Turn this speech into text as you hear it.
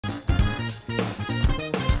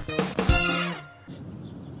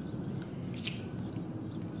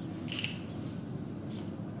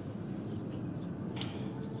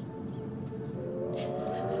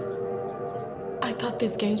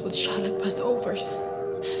these games with Charlotte was over.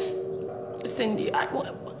 Cindy,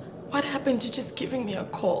 what happened to just giving me a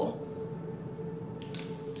call?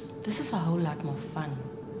 This is a whole lot more fun,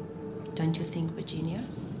 don't you think, Virginia?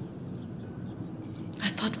 I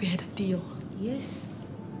thought we had a deal. Yes.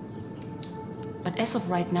 But as of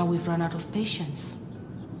right now, we've run out of patience.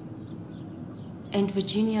 And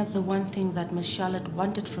Virginia, the one thing that Miss Charlotte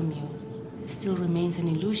wanted from you still remains an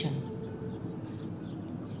illusion.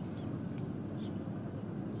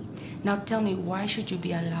 Now tell me, why should you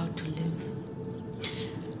be allowed to live?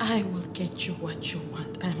 I will get you what you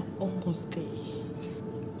want. I'm almost there.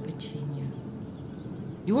 Virginia,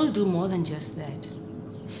 you will do more than just that.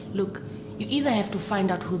 Look, you either have to find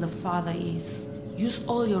out who the father is, use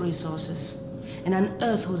all your resources, and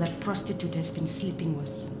unearth who that prostitute has been sleeping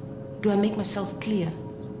with. Do I make myself clear?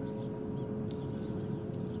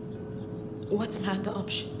 What's my other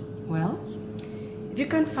option? Well, if you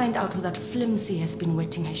can't find out who that flimsy has been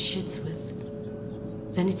wetting her shits with,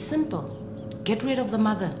 then it's simple. Get rid of the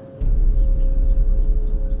mother.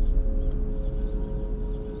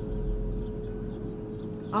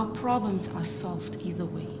 Our problems are solved either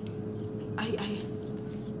way.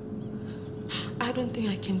 I don't think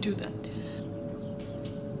I can do that.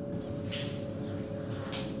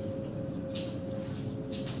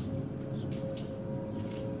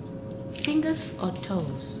 Fingers or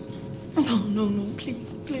toes? No,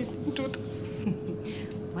 please don't do this.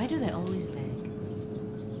 Why do they always beg?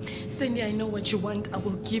 Cindy, I know what you want. I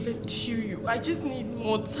will give it to you. I just need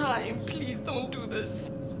more time. Please don't do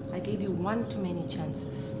this. I gave you one too many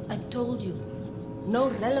chances. I told you, no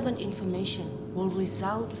relevant information will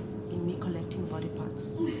result in me collecting body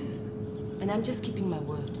parts. And I'm just keeping my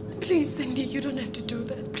word. Please, Cindy, you don't have to do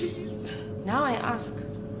that, please. Now I ask,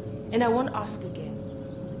 and I won't ask again.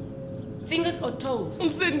 Fingers or toes?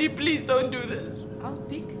 Cindy, please don't do this. I'll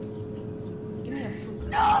pick. Give me a foot.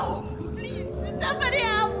 No! Please, somebody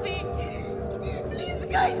help me! Please,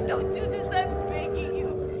 guys, don't do this. I'm begging you.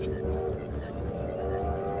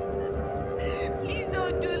 Please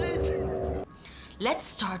don't do this. Let's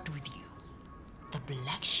start with you, the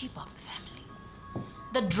black sheep of the family,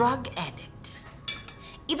 the drug addict.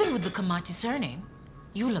 Even with the Kamati surname,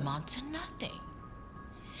 you'll amount to nothing.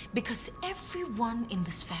 Because everyone in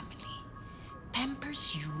this family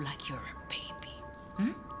pampers you like you're a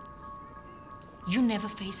baby. You never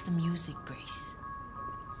face the music, Grace.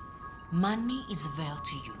 Money is available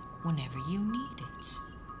to you whenever you need it.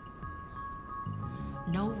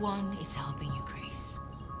 No one is helping you, Grace.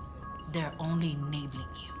 They're only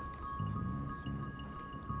enabling you.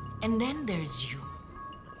 And then there's you,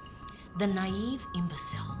 the naive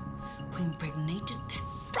imbecile who impregnated that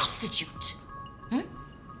prostitute.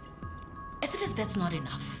 As if that's not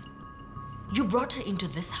enough. You brought her into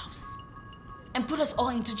this house and put us all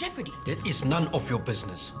into jeopardy. That is none of your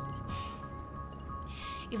business.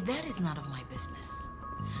 If that is none of my business,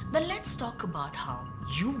 then let's talk about how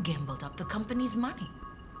you gambled up the company's money.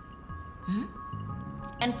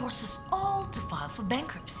 And forced us all to file for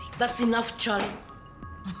bankruptcy. That's enough, Charlie.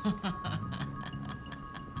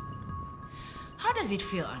 How does it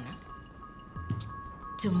feel, Anna,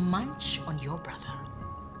 to munch on your brother?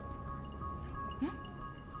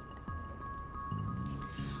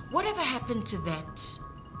 Whatever happened to that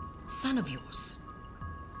son of yours?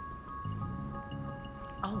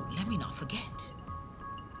 Oh, let me not forget.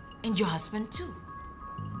 And your husband too.